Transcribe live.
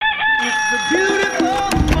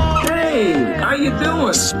Hey, how you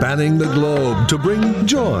doing? Spanning the globe to bring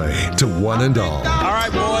joy to one and all. All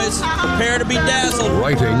right, boys, prepare to be dazzled.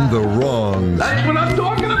 Righting the wrongs. That's what I'm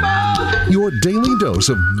talking about! Your daily dose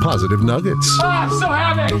of positive nuggets. Oh, I'm so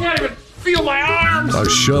happy I can't even feel my arms! A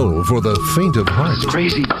show for the faint of heart. It's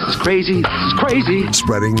crazy, it's crazy, it's crazy.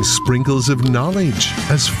 Spreading sprinkles of knowledge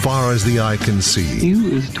as far as the eye can see. You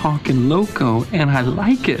is talking loco, and I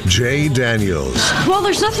like it. Jay Daniels. Well,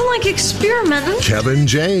 there's nothing like experimenting. Kevin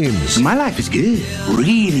James. My life is good,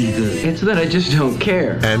 really good. It's that I just don't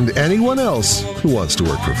care. And anyone else who wants to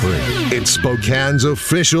work for free. It's Spokane's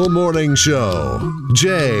official morning show.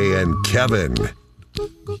 Jay and Kevin.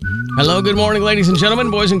 Hello, good morning, ladies and gentlemen,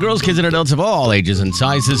 boys and girls, kids and adults of all ages and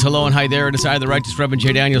sizes. Hello and hi there. It is I, the Righteous Reverend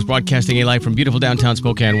Jay Daniels, broadcasting a live from beautiful downtown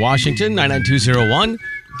Spokane, Washington, 99201.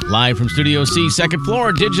 Live from Studio C, second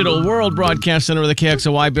floor, Digital World Broadcast Center of the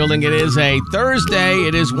KXOY building. It is a Thursday.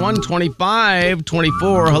 It is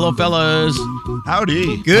 1:25:24. Hello, fellas.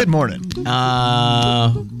 Howdy. Good morning.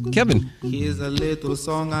 Kevin, do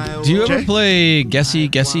you ever play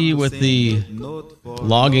Guessy with the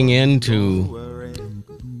logging in to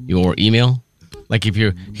your email? Like if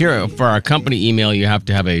you're here for our company email, you have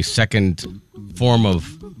to have a second form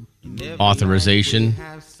of authorization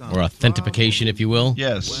or authentication, if you will.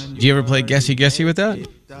 Yes. Do you ever play Guessy with that?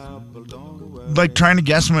 Like trying to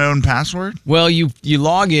guess my own password? Well, you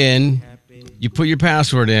log in, you put your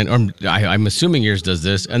password in, or I'm assuming yours does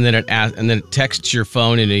this, and then it texts your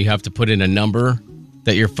phone, and you have to put in a number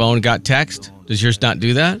that your phone got text. Does yours not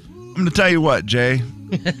do that? I'm going to tell you what, Jay.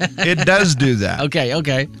 It does do that.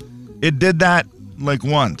 Okay. It did that like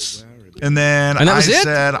once. And then I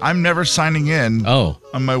said, I'm never signing in on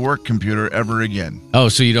my work computer ever again. Oh,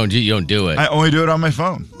 so you don't do it. I only do it on my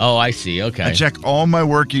phone. Oh, I see. Okay. I check all my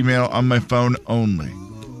work email on my phone only.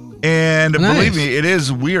 And believe me, it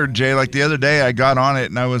is weird, Jay. Like the other day, I got on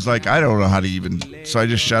it and I was like, I don't know how to even. So I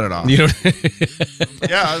just shut it off. You don't.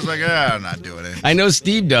 Yeah, I was like, I'm not doing it. I know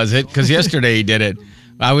Steve does it because yesterday he did it.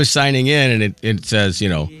 I was signing in and it says,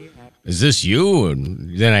 is this you?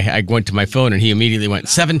 And then I went to my phone and he immediately went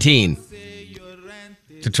 17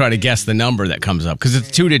 to try to guess the number that comes up because it's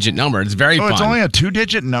a 2-digit number. It's very fun. Oh, it's only a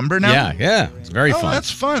 2-digit number now? Yeah. It's very fun. Oh,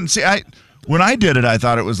 that's fun. See, when I did it, I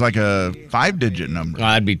thought it was like a 5-digit number. Oh,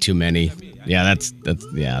 that'd be too many. Yeah, that's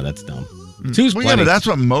dumb. Two's plenty. Yeah, but that's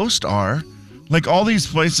what most are. Like all these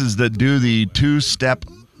places that do the 2-step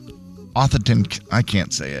I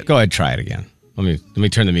can't say it. Go ahead, try it again. Let me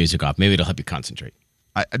turn the music off. Maybe it'll help you concentrate.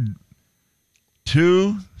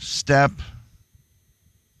 2-step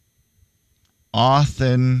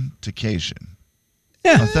authentication.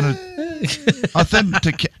 Yeah.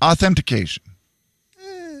 Authentication.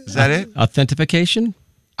 Is that it? Authentification?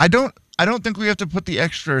 I don't think we have to put the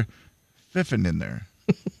extra fiffin in there.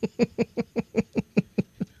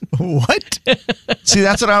 What? See,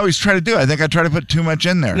 that's what I always try to do. I think I try to put too much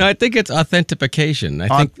in there. No, I think it's authentication.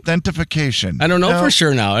 Authentication. I don't know for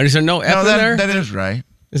sure now. Is there no F in there? That is right.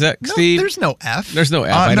 Is that No, Steve? there's no F. There's no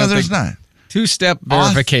F. No, there's not. 2-step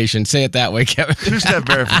verification. Say it that way, Kevin. 2-step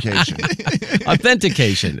verification.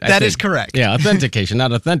 Authentication. That is correct. Yeah, authentication,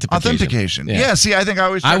 not authentication. Authentication. Yeah, see, I think I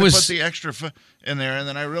always try to put the extra in there, and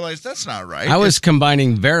then I realized that's not right. I was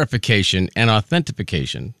combining verification and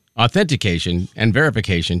authentication and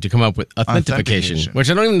verification to come up with authentication,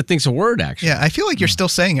 which I don't even think is a word, actually. Yeah, I feel like you're still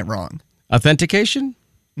saying it wrong. Authentication?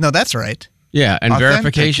 No, that's right. Yeah, and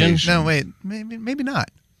verification? No, wait, maybe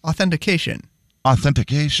not. Authentication.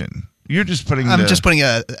 Authentication. You're just putting I'm just putting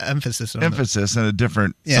an emphasis on in a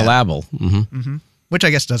different syllable. Mm-hmm. Which I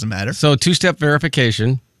guess doesn't matter. So 2-step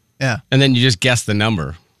verification. Yeah. And then you just guess the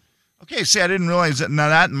number. Okay, see, I didn't realize that. Now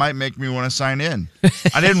that might make me want to sign in.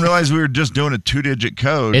 I didn't realize we were just doing a 2-digit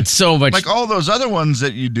code. It's so much. Like all those other ones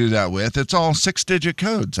that you do that with, it's all 6-digit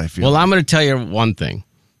codes, I feel. Well, I'm going to tell you one thing.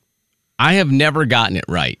 I have never gotten it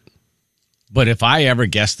right. But if I ever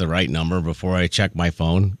guess the right number before I check my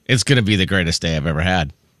phone, it's going to be the greatest day I've ever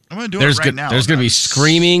had. I'm going to do it right now. There's going to be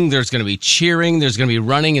screaming. There's going to be cheering. There's going to be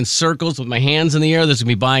running in circles with my hands in the air. There's going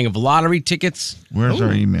to be buying of lottery tickets. Where's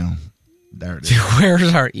our email? There it is.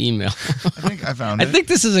 Where's our email? I think I found it. I think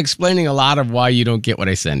this is explaining a lot of why you don't get what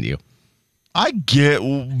I send you. I get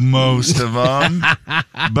most of them.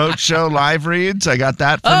 Boat show live reads. I got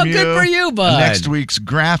that from you. Oh, good for you, bud. Next week's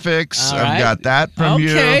graphics. I've got that from you.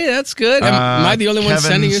 Okay, that's good. Am I the only one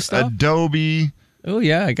sending you stuff? Adobe. Oh,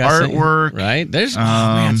 yeah. I got artwork. Right? There's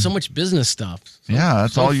so much business stuff.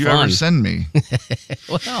 That's all you ever send me.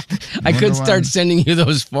 Well, I could start sending you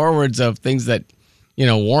those forwards of things that,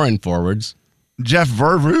 Warren forwards. Jeff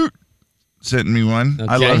Vervoot sent me one.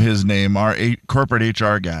 Okay. I love his name. Our corporate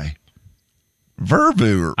HR guy.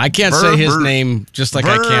 Vervoot. I can't say his name just like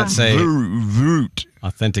I can't say Vervoot.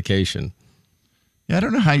 Authentication. Yeah, I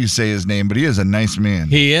don't know how you say his name, but he is a nice man.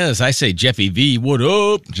 He is. I say Jeffy V. What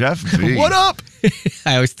up? Jeff V. What up?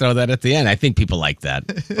 I always throw that at the end. I think people like that.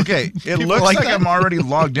 Okay, it looks like I'm already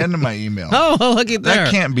logged into my email. Oh, look at that.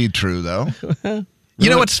 That can't be true, though. You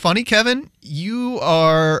know what's funny, Kevin? You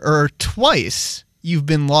are, or twice, you've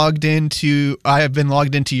been logged into, I have been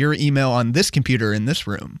logged into your email on this computer in this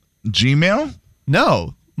room. Gmail?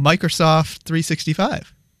 No, Microsoft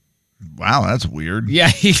 365. Wow, that's weird. Yeah,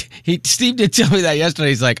 Steve did tell me that yesterday.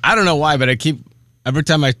 He's like, I don't know why, but every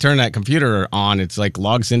time I turn that computer on, it's like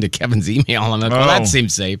logs into Kevin's email. I'm like, well, that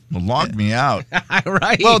seems safe. Well, log me out.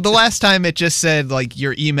 Right. Well, the last time it just said like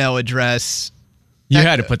your email address. You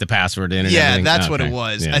had to put the password in and everything. That's what it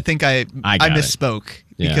was. Yeah. I think I misspoke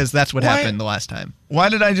because that's what happened the last time. Why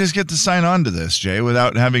did I just get to sign on to this, Jay,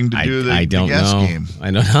 without having to do the guess game? I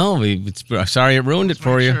don't know. Sorry it ruined it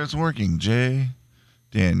for you. Sure it's working, Jay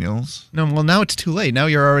Daniels. No, well, now it's too late. Now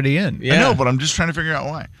you're already in. Yeah. I know, but I'm just trying to figure out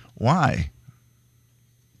why. Why?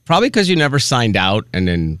 Probably because you never signed out and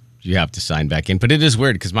then you have to sign back in. But it is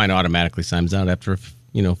weird because mine automatically signs out after a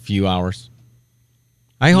few hours.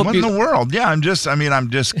 I hope what in the world? Yeah, I'm just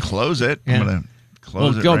close it. Yeah. I'm going to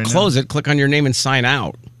close it. Go close it, click on your name and sign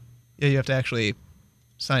out. Yeah, you have to actually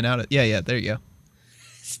sign out. Yeah, there you go.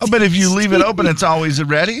 Oh, but if you leave it open, it's always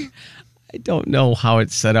ready? I don't know how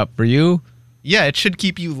it's set up for you. Yeah, it should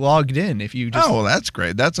keep you logged in if you just... Oh, well, that's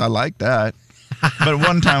great. I like that. But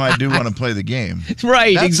one time I do want to play the game.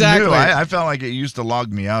 Right, that's exactly. New. I felt like it used to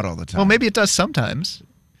log me out all the time. Well, maybe it does sometimes.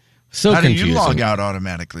 So how confusing. do you log out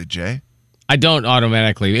automatically, Jay? I don't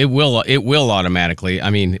automatically. It will automatically.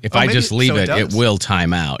 I mean, if I just leave it will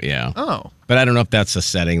time out, yeah. Oh. But I don't know if that's a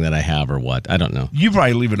setting that I have or what. I don't know. You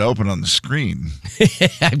probably leave it open on the screen.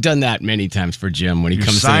 I've done that many times for Jim when he comes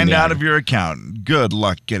in. You're signed out of your account. Good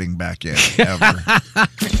luck getting back in, ever.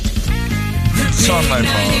 It's on my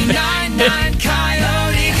phone.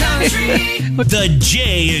 The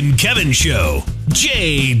Jay and Kevin Show.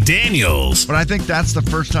 Jay Daniels. But I think that's the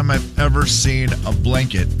first time I've ever seen a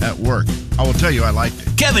blanket at work. I will tell you, I liked it.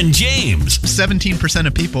 Kevin James. 17%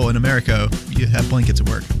 of people in America have blankets at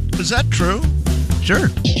work. Is that true? Sure.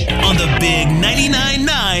 On the big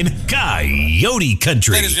 99.9 Coyote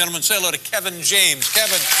Country. Ladies and gentlemen, say hello to Kevin James.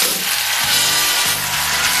 Kevin.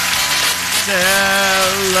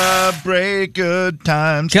 Celebrate good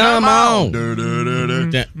times. Come on.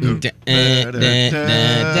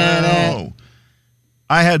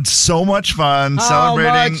 I had so much fun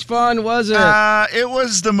celebrating. How much fun was it? It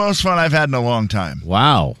was the most fun I've had in a long time.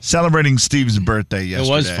 Wow. Celebrating Steve's birthday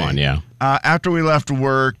yesterday. It was fun, yeah. After we left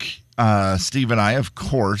work, Steve and I, of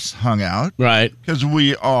course, hung out. Right. Because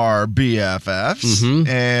we are BFFs.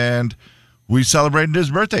 And we celebrated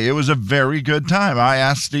his birthday. It was a very good time. I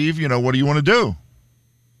asked Steve, what do you want to do?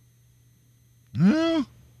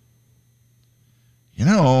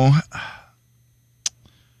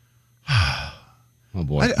 Oh,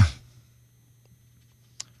 boy.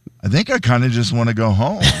 I think I kind of just want to go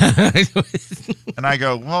home. And I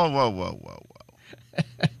go, whoa.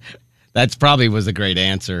 That probably was a great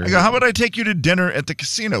answer. I go, how about I take you to dinner at the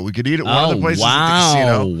casino? We could eat at one of the places at the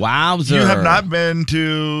casino. Wowzer. You have not been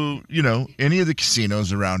to, any of the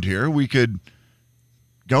casinos around here. We could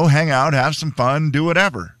go hang out, have some fun, do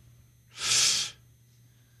whatever.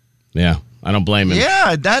 Yeah, I don't blame him.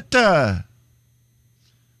 Yeah,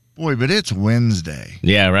 boy, but it's Wednesday.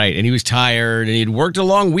 Yeah, right. And he was tired, and he'd worked a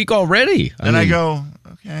long week already. I go,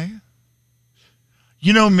 okay.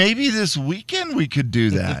 Maybe this weekend we could do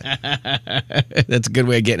that. That's a good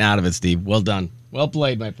way of getting out of it, Steve. Well done. Well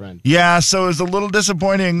played, my friend. Yeah, so it was a little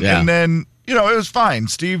disappointing. Yeah. And then, it was fine.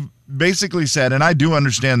 Steve basically said, and I do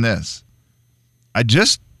understand this, I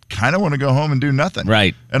just kind of want to go home and do nothing.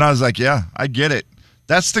 Right. And I was like, yeah, I get it.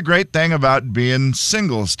 That's the great thing about being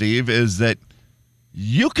single, Steve, is that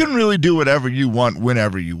you can really do whatever you want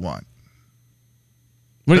whenever you want.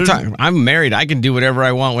 What are you talking? I'm married. I can do whatever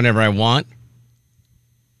I want whenever I want.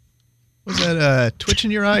 Was that a twitch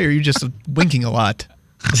in your eye, or are you just winking a lot?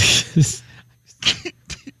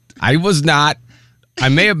 I was not. I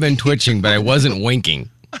may have been twitching, but I wasn't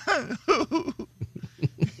winking.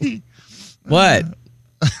 What?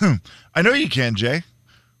 I know you can, Jay.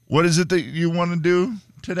 What is it that you want to do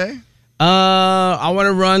today? I want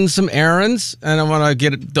to run some errands, and I want to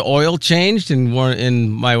get the oil changed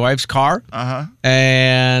in my wife's car.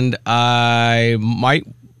 And I might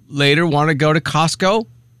later want to go to Costco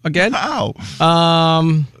again. Wow.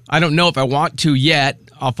 I don't know if I want to yet.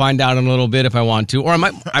 I'll find out in a little bit if I want to, or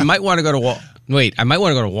I might want to go to Wait, I might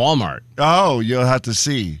want to go to Walmart. Oh, you'll have to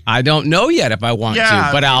see. I don't know yet if I want to,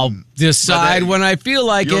 but I'll decide when I feel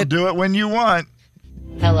like You'll it. do it when you want.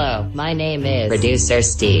 Hello, my name is Producer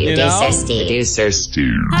Steve. Producer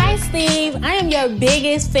Steve. Hi, Steve. I am your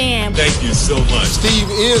biggest fan. Thank you so much. Steve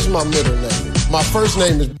is my middle name. My first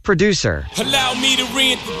name is Producer. Allow me to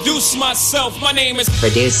reintroduce myself. My name is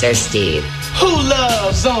Producer Steve. Who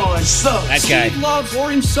loves orange soda? That guy. Steve loves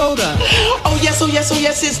orange soda. Oh, yes,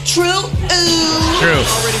 it's true. Ooh. True.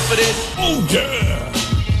 All ready for this? Oh, yeah.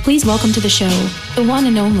 Please welcome to the show, the one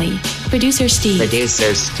and only, Producer Steve.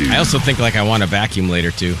 Producer Steve. I also think I want a vacuum later,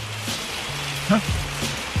 too. Huh?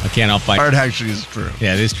 I can't help but... Art actually is true.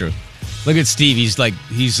 Yeah, it is true. Look at Steve. He's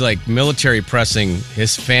like military pressing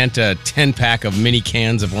his Fanta 10-pack of mini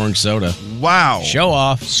cans of orange soda. Wow. Show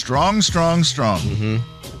off. Strong. Mm-hmm.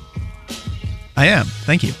 I am.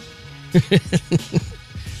 Thank you.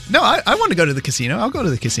 No, I want to go to the casino. I'll go to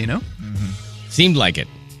the casino. Mm-hmm. Seemed like it.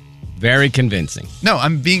 Very convincing. No,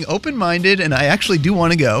 I'm being open-minded, and I actually do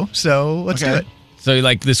want to go, so let's do it. So,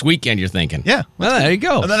 like, this weekend you're thinking? Yeah. Well, there you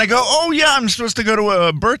go. And then I go, oh, yeah, I'm supposed to go to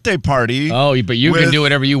a birthday party. Oh, but you can do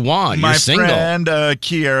whatever you want. You're single. My friend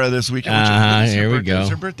Kiara this weekend. Here we go. Is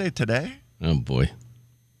her birthday today? Oh, boy.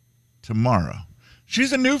 Tomorrow.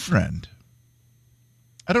 She's a new friend.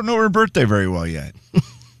 I don't know her birthday very well yet.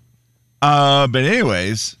 But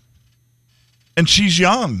anyways... And she's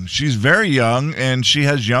young. She's very young, and she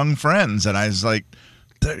has young friends. And I was like,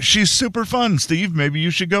 she's super fun, Steve. Maybe you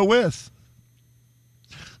should go with.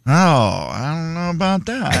 Oh, I don't know about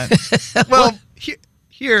that. Well,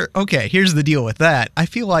 here's the deal with that. I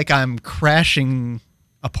feel like I'm crashing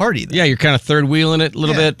a party then. Yeah, you're kind of third wheeling it a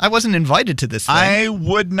little bit. I wasn't invited to this thing. I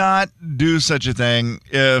would not do such a thing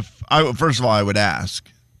if first of all, I would ask.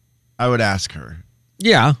 I would ask her.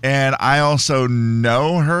 Yeah. And I also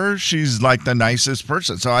know her. She's like the nicest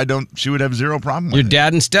person. So she would have zero problem with Your it.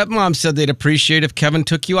 dad and stepmom said they'd appreciate if Kevin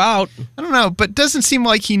took you out. I don't know, but doesn't seem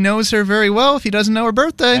like he knows her very well if he doesn't know her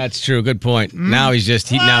birthday. That's true. Good point. Now he's just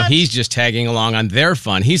tagging along on their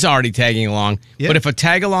fun. He's already tagging along. Yeah. But if a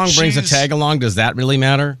tag along brings a tag along, does that really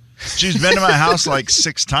matter? She's been to my house like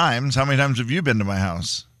 6 times. How many times have you been to my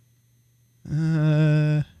house?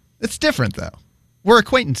 It's different though. We're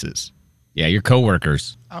acquaintances. Yeah, you're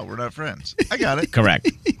coworkers. Oh, we're not friends. I got it. Correct.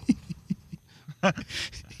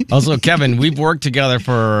 Also, Kevin, we've worked together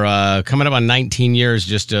for coming up on 19 years,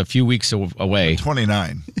 just a few weeks away.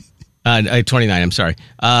 29. 29, I'm sorry.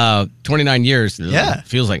 29 years. Yeah.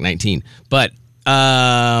 Feels like 19. But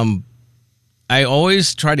I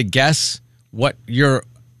always try to guess what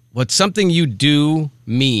something you do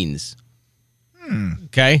means.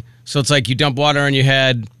 Okay? So it's like you dump water on your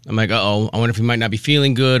head. I'm like, uh-oh, I wonder if he might not be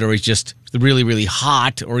feeling good, or he's just really, really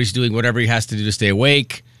hot, or he's doing whatever he has to do to stay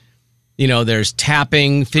awake. You know, there's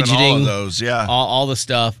tapping, fidgeting. All of those, yeah. All the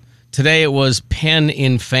stuff. Today it was pen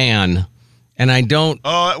in fan, and I don't...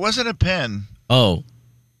 Oh, it wasn't a pen. Oh.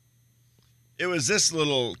 It was this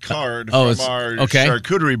little card from our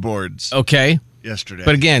charcuterie boards. Okay. Yesterday.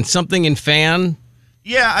 But again, something in fan...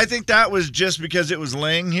 Yeah, I think that was just because it was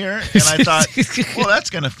laying here, and I thought, well, that's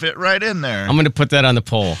going to fit right in there. I'm going to put that on the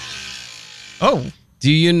poll. Oh.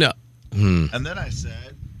 Do you know? And then I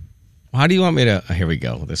said... How do you want me to... Here we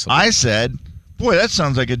go. I said, boy, that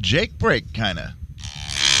sounds like a Jake break, kind of.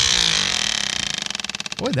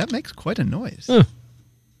 Boy, that makes quite a noise.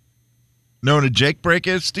 Know what a Jake break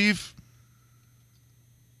is, Steve?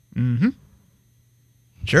 Mm-hmm.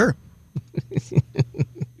 Sure.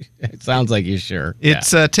 It sounds like you're sure.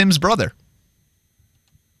 It's Tim's brother.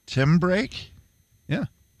 Tim Break? Yeah.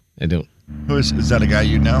 I don't. Who is that a guy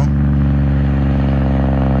you know?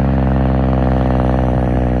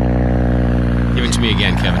 Give it to me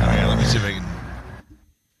again, Kevin. All right, let me see if I can.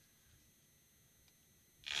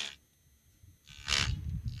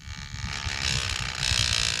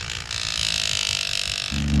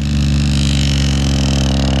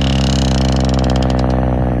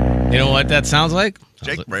 You know what that sounds like?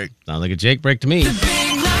 Jake break. Sounds like a Jake break to me.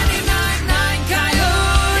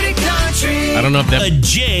 I don't know if that... The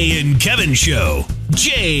Jay and Kevin Show.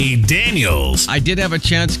 Jay Daniels. I did have a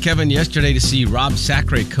chance, Kevin, yesterday to see Rob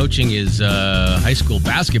Sacre coaching his high school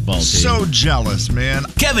basketball team. So jealous, man.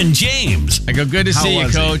 Kevin James. I go, good to see you,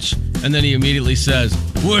 Coach. And then he immediately says,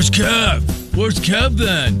 where's Kev? Where's Kev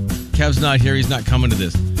then? Kev's not here. He's not coming to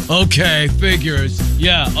this. Okay, figures.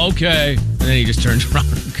 Yeah, okay. And then he just turned around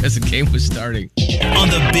because the game was starting. On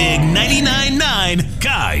the big 99.9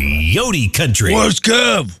 Coyote Country. Where's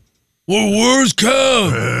Kev? Well, where's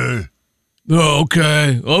Kev? Oh,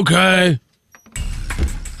 okay.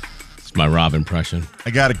 It's my Rob impression. I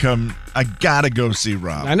gotta go see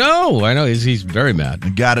Rob. I know. He's very mad. I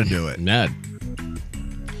gotta do it. Mad.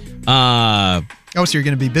 Oh, so you're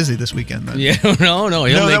going to be busy this weekend then? Yeah, no,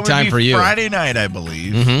 he'll make time for you. Friday night, I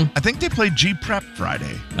believe. Mm-hmm. I think they play G-Prep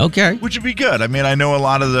Friday. Okay. Which would be good. I mean, I know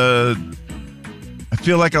I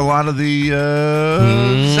feel like a lot of the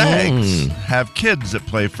Zags have kids that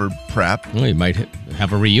play for prep. Well, you might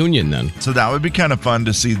have a reunion then. So that would be kind of fun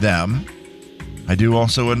to see them. I do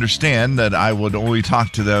also understand that I would only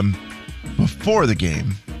talk to them before the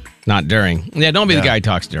game. Not during. Yeah, don't be the guy who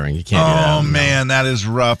talks during. You can't do that. Oh, man, that is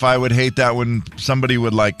rough. I would hate that when somebody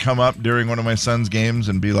would come up during one of my son's games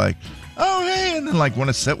and be like, oh, hey, and then want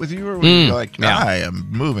to sit with you, or would you be like, I am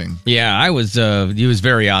moving. Yeah, it was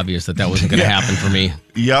very obvious that wasn't going to happen for me.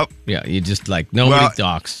 Yep. Yeah, you just nobody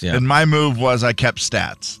talks. Yeah. And my move was I kept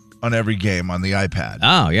stats on every game on the iPad.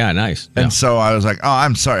 Oh, yeah, nice. And so I was like, oh,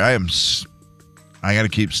 I'm sorry. I got to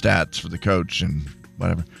keep stats for the coach and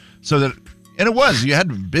whatever. So that, and it was, you had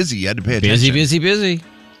to be busy. You had to pay attention. Busy.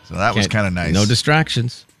 So that was kind of nice. No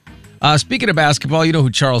distractions. Speaking of basketball, you know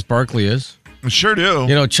who Charles Barkley is? I sure do.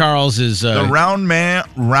 You know, Charles is... the round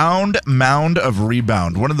mound of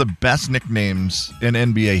rebound. One of the best nicknames in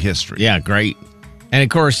NBA history. Yeah, great. And, of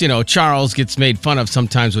course, you know, Charles gets made fun of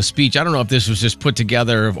sometimes with speech. I don't know if this was just put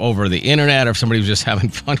together over the internet or if somebody was just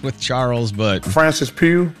having fun with Charles, but... Francis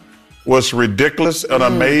Pugh was ridiculous and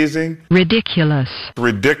amazing. Ridiculous.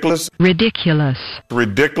 Ridiculous. Ridiculous.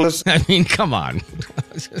 Ridiculous. I mean, come on.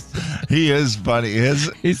 He is funny.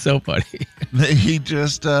 He's so funny. He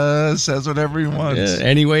just says whatever he wants. Yeah,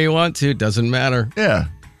 any way you want to. Doesn't matter. Yeah.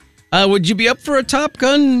 Would you be up for a Top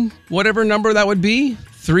Gun, whatever number that would be?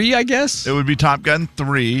 3, I guess? It would be Top Gun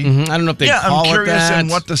 3. Mm-hmm. I don't know if they call I'm curious it that. in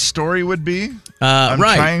what the story would be. I'm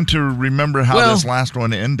trying to remember how this last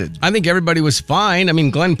one ended. I think everybody was fine. I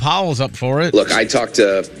mean, Glenn Powell's up for it. Look, I talk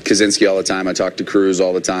to Kaczynski all the time. I talk to Cruz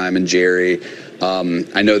all the time and Jerry.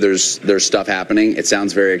 I know there's stuff happening. It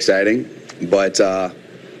sounds very exciting, but I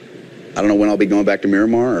don't know when I'll be going back to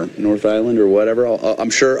Miramar or North Island or whatever.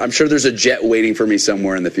 I'm sure there's a jet waiting for me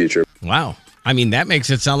somewhere in the future. Wow. I mean, that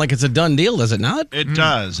makes it sound like it's a done deal, does it not? It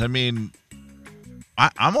does. I mean,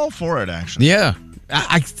 I'm all for it, actually. Yeah.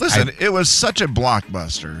 Listen, it was such a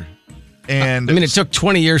blockbuster. And I mean, it took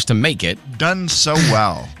 20 years to make it. Done so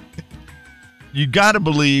well. You got to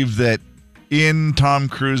believe that in Tom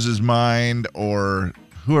Cruise's mind or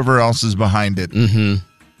whoever else is behind it,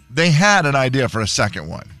 they had an idea for a second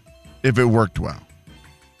one, if it worked well.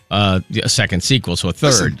 A second sequel, so a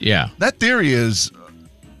third. Listen, that theory is...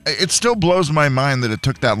 It still blows my mind that it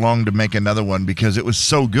took that long to make another one because it was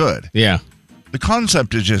so good. Yeah. The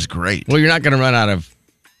concept is just great. Well, you're not going to run out of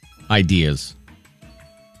ideas.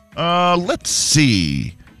 Let's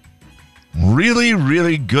see. Really,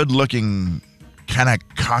 really good-looking, kind of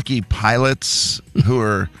cocky pilots who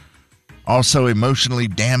are also emotionally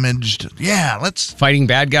damaged. Yeah, let's... Fighting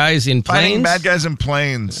bad guys in planes? Fighting bad guys in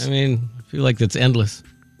planes. I mean, I feel like that's endless.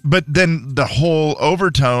 But then the whole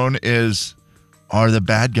overtone is... Are the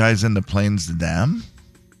bad guys in the planes them?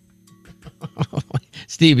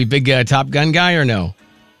 Steve, you big Top Gun guy or no?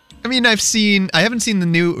 I mean, I haven't seen the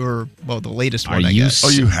new, the latest one, I guess. Oh,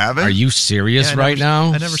 you haven't? Are you serious right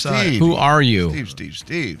now? I never saw it. Who are you?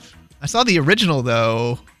 Steve. I saw the original,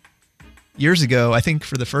 though, years ago, I think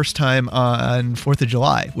for the first time on 4th of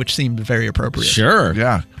July, which seemed very appropriate. Sure.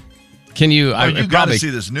 Yeah. Can you? You got to see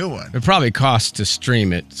this new one. It probably costs to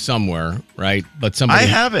stream it somewhere, right? But somebody. I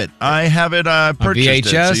have it purchased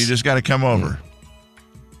VHS? it, so you just got to come over.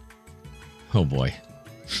 Oh boy.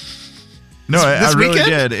 No, I really weekend?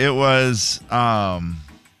 did. It was. I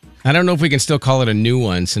don't know if we can still call it a new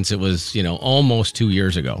one since it was, almost 2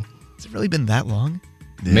 years ago. Has it really been that long?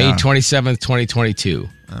 Yeah. May 27th, 2022.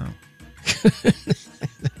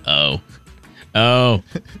 Oh. Oh.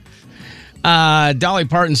 Dolly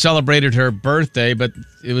Parton celebrated her birthday, but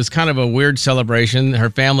it was kind of a weird celebration. Her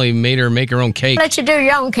family made her make her own cake. Let you do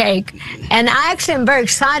your own cake. And I actually am very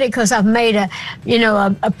excited because I've made a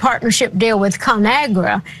partnership deal with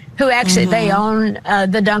Conagra, who actually, they own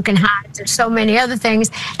the Duncan Hines and so many other things.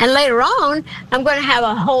 And later on, I'm going to have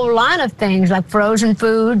a whole line of things like frozen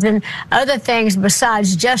foods and other things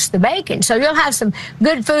besides just the bacon. So you'll have some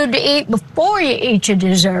good food to eat before you eat your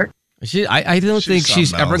dessert. I don't think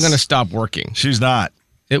she's ever going to stop working. She's not.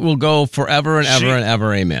 It will go forever and ever and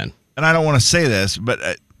ever. Amen. And I don't want to say this, but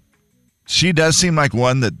she does seem like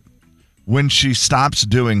one that when she stops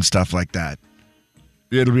doing stuff like that,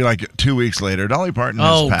 it'll be like 2 weeks later. Dolly Parton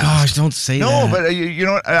has passed. Oh, gosh, don't say that. No, but you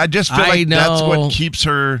know what? I just feel like that's what keeps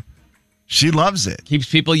her. She loves it. Keeps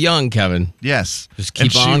people young, Kevin. Yes. Just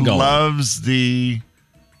keep on going. She loves the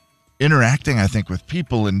interacting, I think, with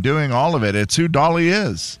people and doing all of it. It's who Dolly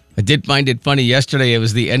is. I did find it funny yesterday. It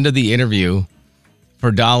was the end of the interview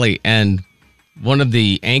for Dolly, and one of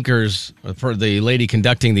the anchors for the lady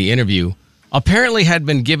conducting the interview apparently had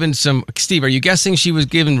been given some... Steve, are you guessing she was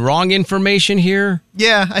given wrong information here?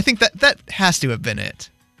 Yeah, I think that has to have been it.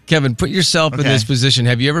 Kevin, put yourself in this position.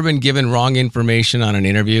 Have you ever been given wrong information on an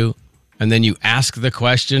interview, and then you ask the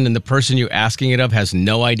question, and the person you're asking it of has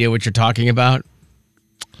no idea what you're talking about?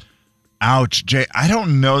 Ouch, Jay. I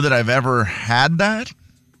don't know that I've ever had that.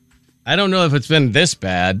 I don't know if it's been this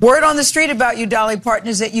bad. Word on the street about you, Dolly Parton,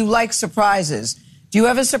 is that you like surprises. Do you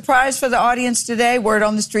have a surprise for the audience today? Word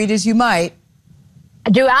on the street is you might.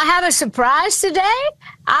 Do I have a surprise today?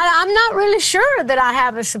 I'm not really sure that I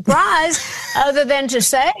have a surprise other than to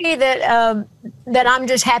say that that I'm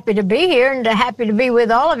just happy to be here and happy to be with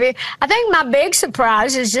all of you. I think my big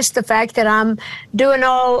surprise is just the fact that I'm doing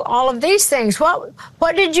all of these things.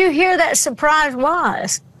 What did you hear that surprise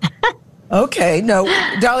was? Okay, no,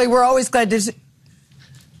 Dolly, we're always glad to see.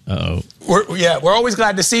 Uh-oh. We're always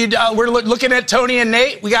glad to see you. We're looking at Tony and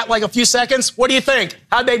Nate. We got like a few seconds. What do you think?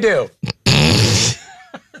 How'd they do?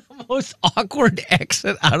 Most awkward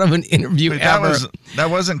exit out of an interview ever. That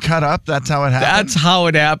wasn't cut up. That's how it happened. That's how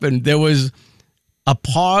it happened. There was a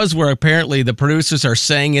pause where apparently the producers are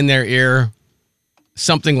saying in their ear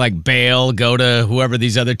something like bail, go to whoever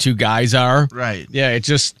these other two guys are. Right. Yeah, it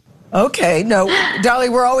just... Okay, no, Dolly,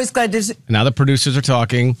 we're always glad to see. Now the producers are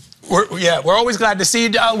talking. We're always glad to see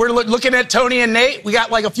you. We're looking at Tony and Nate. We got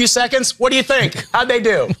like a few seconds. What do you think? How'd they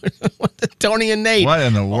do? Tony and Nate. What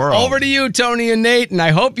in the world? Over to you, Tony and Nate, and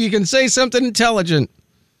I hope you can say something intelligent.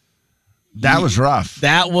 That was rough.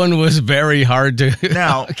 That one was very hard to get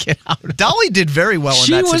out of. Dolly did very well in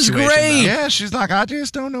that situation. She was great. Yeah, she's like, I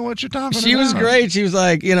just don't know what you're talking about. She was great. She was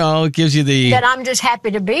like, it gives you the... That I'm just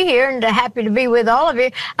happy to be here and happy to be with all of you.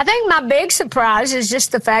 I think my big surprise is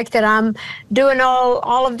just the fact that I'm doing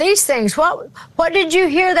all of these things. What did you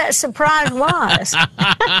hear that surprise was?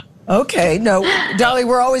 Okay, no, Dolly,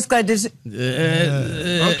 we're always glad to see.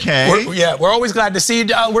 Okay. We're always glad to see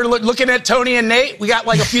you. We're looking at Tony and Nate. We got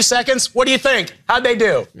like a few seconds. What do you think? How'd they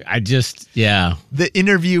do? The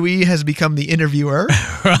interviewee has become the interviewer.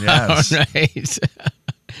 Yes. Right.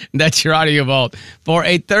 That's your audio vault for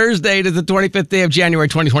a Thursday to the 25th day of January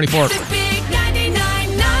 2024.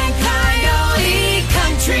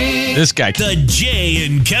 This guy. The Jay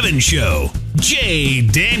and Kevin Show. Jay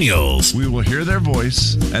Daniels. We will hear their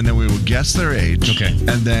voice, and then we will guess their age. Okay.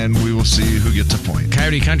 And then we will see who gets a point.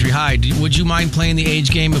 Coyote Country, hi. Would you mind playing the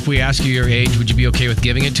age game if we ask you your age? Would you be okay with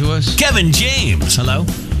giving it to us? Kevin James. Hello?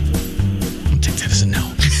 I'll take that as a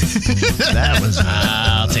no. That was...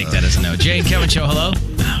 I'll take that as a no. Jay and Kevin Show, hello?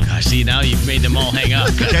 Oh, gosh, see, now you've made them all hang up.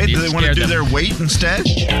 Okay, do they want to do their weight instead?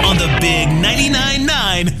 On the big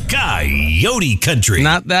 99.9 Coyote Country.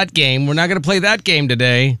 Not that game. We're not going to play that game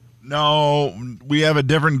today. No, we have a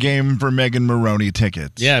different game for Megan Maroney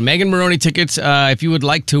tickets. Yeah, Megan Maroney tickets. If you would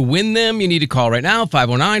like to win them, you need to call right now,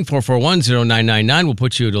 509-441-0999. We'll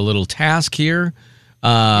put you at a little task here.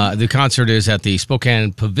 The concert is at the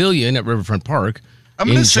Spokane Pavilion at Riverfront Park. I'm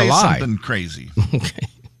going to say something crazy. Okay.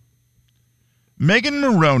 Megan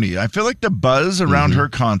Maroney, I feel like the buzz around her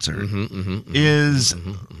concert is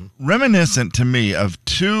reminiscent to me of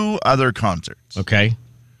two other concerts. Okay.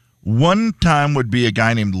 One time would be a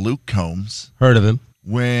guy named Luke Combs. Heard of him.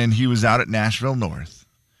 When he was out at Nashville North.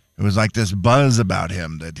 It was like this buzz about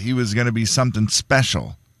him that he was going to be something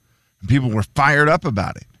special. And people were fired up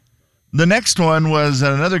about it. The next one was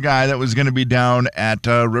another guy that was going to be down at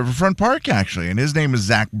Riverfront Park, actually, and his name is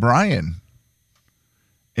Zach Bryan.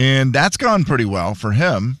 And that's gone pretty well for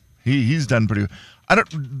him. He's done pretty well.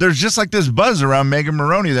 There's just like this buzz around Megan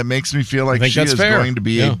Maroney that makes me feel like she is going to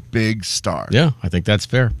be a big star. Yeah, I think that's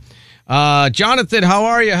fair. Jonathan, how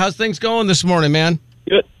are you? How's things going this morning, man?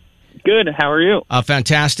 Good. How are you?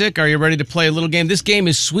 Fantastic. Are you ready to play a little game? This game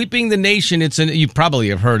is Sweeping the Nation. You probably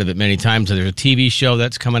have heard of it many times. There's a TV show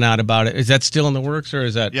that's coming out about it. Is that still in the works, or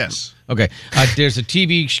is that? Yes. Okay. There's a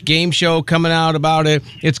TV game show coming out about it.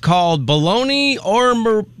 It's called Baloney or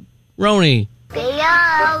Maroney. B-L-O-G-N-A.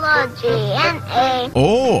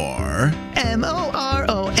 Or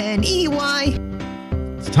M-O-R-O-N-E-Y.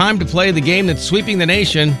 It's time to play the game that's sweeping the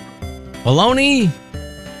nation. Baloney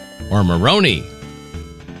or Maroney?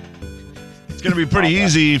 It's going to be pretty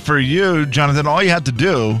easy for you, Jonathan. All you have to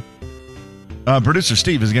do, producer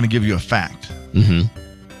Steve is going to give you a fact. Mm-hmm.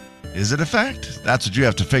 Is it a fact? That's what you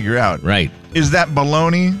have to figure out. Right. Is that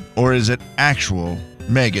baloney or is it actual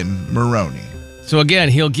Megan Maroney? So again,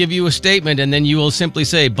 he'll give you a statement and then you will simply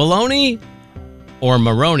say baloney or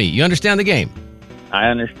Maroney. You understand the game? I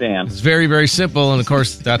understand. It's very, very simple. And of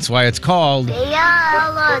course, that's why it's called B-L-O-G-N-A.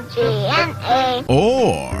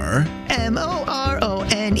 or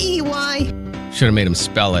M-O-R-O-N-E-Y. Should have made him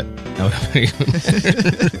spell it.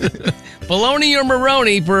 Baloney or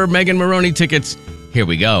Maroney for Megan Maroney tickets. Here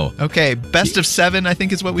we go. Okay, best of 7, I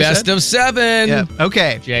think is what we said. Best of 7. Yeah.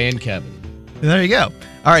 Okay. Jay and Kevin. There you go.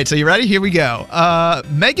 All right, so you ready? Here we go.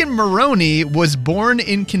 Megan Maroney was born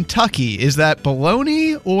in Kentucky. Is that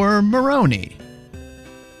baloney or Maroney?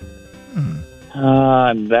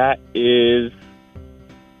 That is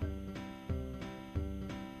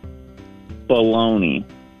baloney.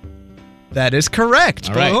 That is correct.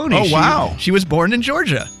 All right. Baloney. Oh, wow. She was born in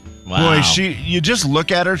Georgia. Wow. Boy, you just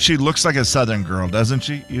look at her, she looks like a Southern girl, doesn't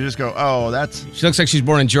she? You just go, oh, that's She looks like she's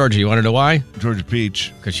born in Georgia. You want to know why? Georgia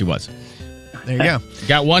Peach. Because she was. There you go.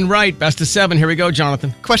 Got one right. Best of 7. Here we go,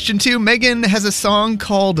 Jonathan. Question 2. Megan has a song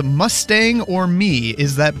called Mustang or Me.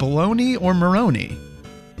 Is that baloney or Maroney?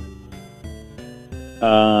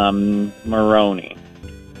 Maroney.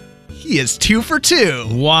 He is 2 for 2.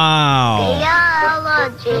 Wow.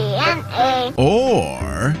 B-L-O-G-N-A.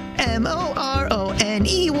 Or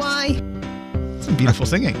M-O-R-O-N-E-Y. Some beautiful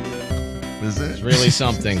singing. is it? It's really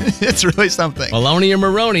something. It's really something. Baloney or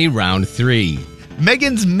Maroney, round 3.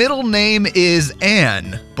 Megan's middle name is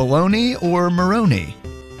Anne. Baloney or Maroney?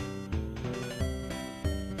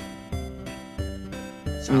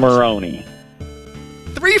 Maroney.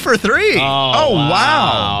 3 for 3. Oh,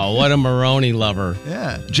 wow. What a Maroney lover.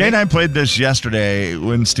 Yeah. Jay and I played this yesterday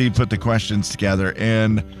when Steve put the questions together,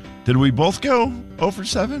 and did we both go 0 for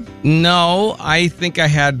 7? No, I think I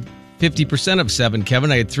had 50% of 7,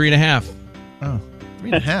 Kevin. I had 3.5. Oh,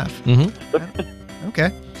 3.5. Mm-hmm.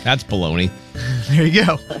 Okay. That's baloney. There you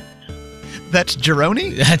go. That's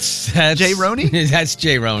Jeroni? That's Jay Roney? That's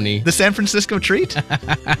Jay Roney. The San Francisco treat?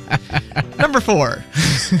 Number 4.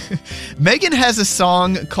 Megan has a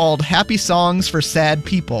song called Happy Songs for Sad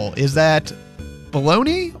People. Is that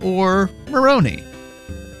baloney or Maroney?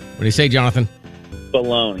 What do you say, Jonathan?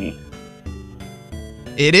 Baloney.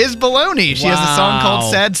 It is baloney. She has a song Wow.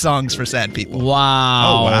 called Sad Songs for Sad People. Wow.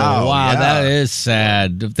 Oh, wow. Wow, Yeah. that is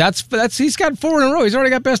sad. That's he's got 4 in a row. He's already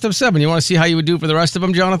got best of 7. You want to see how you would do for the rest of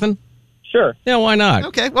them, Jonathan? Sure. Yeah, why not?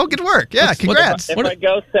 Okay, well, good work. Yeah, congrats. If I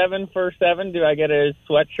go 7 for 7, do I get a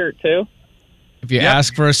sweatshirt too? If you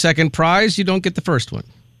ask for a second prize, you don't get the first one.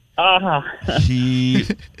 He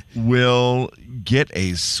will get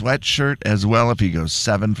a sweatshirt as well if he goes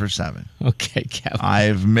 7 for 7. Okay, Kevin.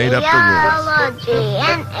 I've made up the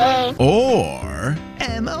B-L-O-G-N-A. rules. Or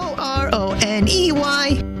M-O-R-O-N-E-Y.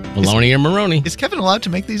 Baloney or Maroney? Is Kevin allowed to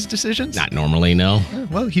make these decisions? Not normally, no.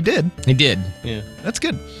 Well, he did. He did. Yeah. That's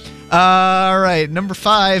good. All right, number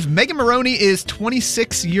 5. Megan Maroney is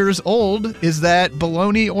 26 years old. Is that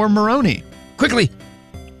baloney or Maroney? Quickly.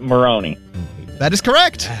 Maroney. That is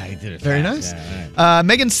correct. I did it Very fast. nice. Yeah, all right.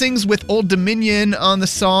 Megan sings with Old Dominion on the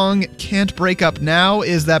song Can't Break Up Now.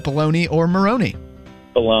 Is that baloney or Maroney?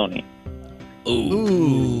 Baloney.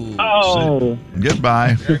 Ooh. Oh.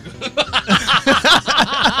 goodbye.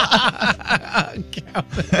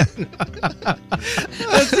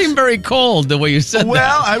 That seemed very cold the way you said that.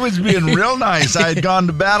 Well, I was being real nice. I had gone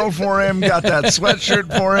to battle for him, got that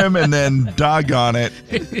sweatshirt for him, and then doggone it.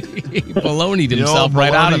 He baloneyed himself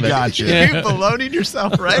right out of it. Got you. You baloneyed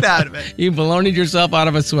yourself right out of it. You baloneyed yourself out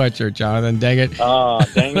of a sweatshirt, Jonathan. Dang it. Oh,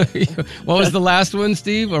 dang it. What was the last one,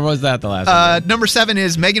 Steve? Or was that the last one? Number 7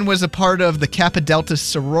 is Megan was a part of the Kappa Delta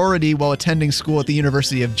sorority while attending school at the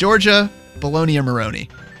University of Georgia. Baloney or Maroney?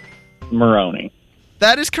 Maroney.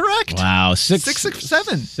 That is correct. Wow. 6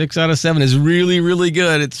 7. 6 out of 7 is really, really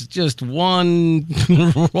good. It's just one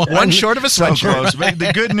short of a So sweatshirt. close. But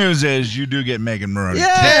the good news is you do get Megan Maroney. Yay!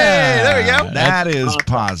 There we go. That is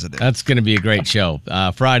positive. That's going to be a great show.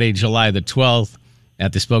 Friday, July the 12th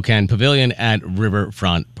at the Spokane Pavilion at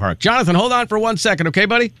Riverfront Park. Jonathan, hold on for 1 second, okay,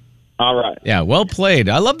 buddy? All right. Yeah, well played.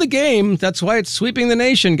 I love the game. That's why it's sweeping the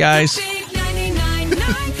nation, guys.